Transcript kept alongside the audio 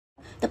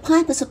The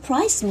Pineapple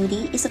Surprise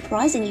Smoothie is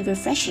surprisingly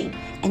refreshing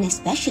and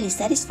especially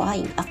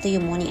satisfying after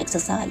your morning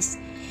exercise.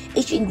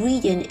 Each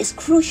ingredient is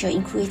crucial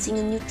in creating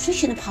a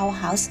nutritional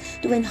powerhouse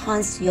to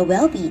enhance your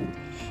well-being.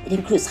 It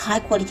includes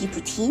high-quality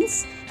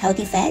proteins,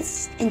 healthy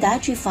fats, and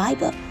dietary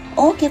fiber,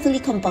 all carefully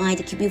combined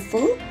to keep you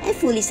full and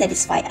fully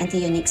satisfied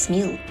until your next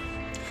meal.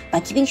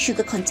 By keeping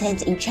sugar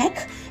content in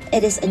check,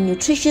 it is a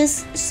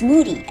nutritious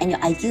smoothie and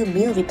your ideal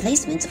meal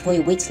replacement for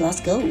your weight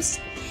loss goals.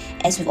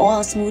 As with all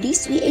our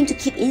smoothies, we aim to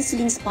keep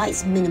insulin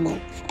spikes minimal,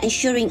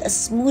 ensuring a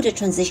smoother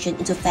transition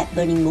into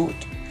fat-burning mode.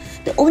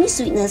 The only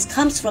sweetness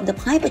comes from the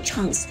pineapple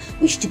chunks,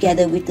 which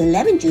together with the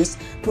lemon juice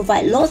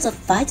provide lots of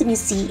vitamin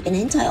C and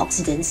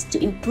antioxidants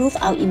to improve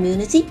our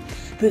immunity,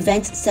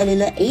 prevent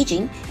cellular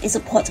aging, and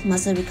support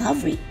muscle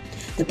recovery.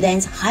 The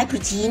blend's high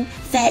protein,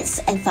 fats,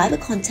 and fiber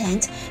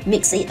content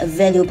makes it a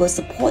valuable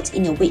support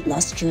in your weight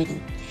loss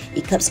journey.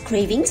 It curbs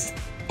cravings,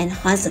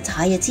 enhances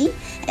satiety,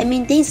 and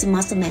maintains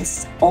muscle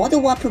mass, all the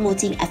while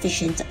promoting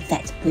efficient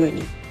fat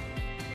burning.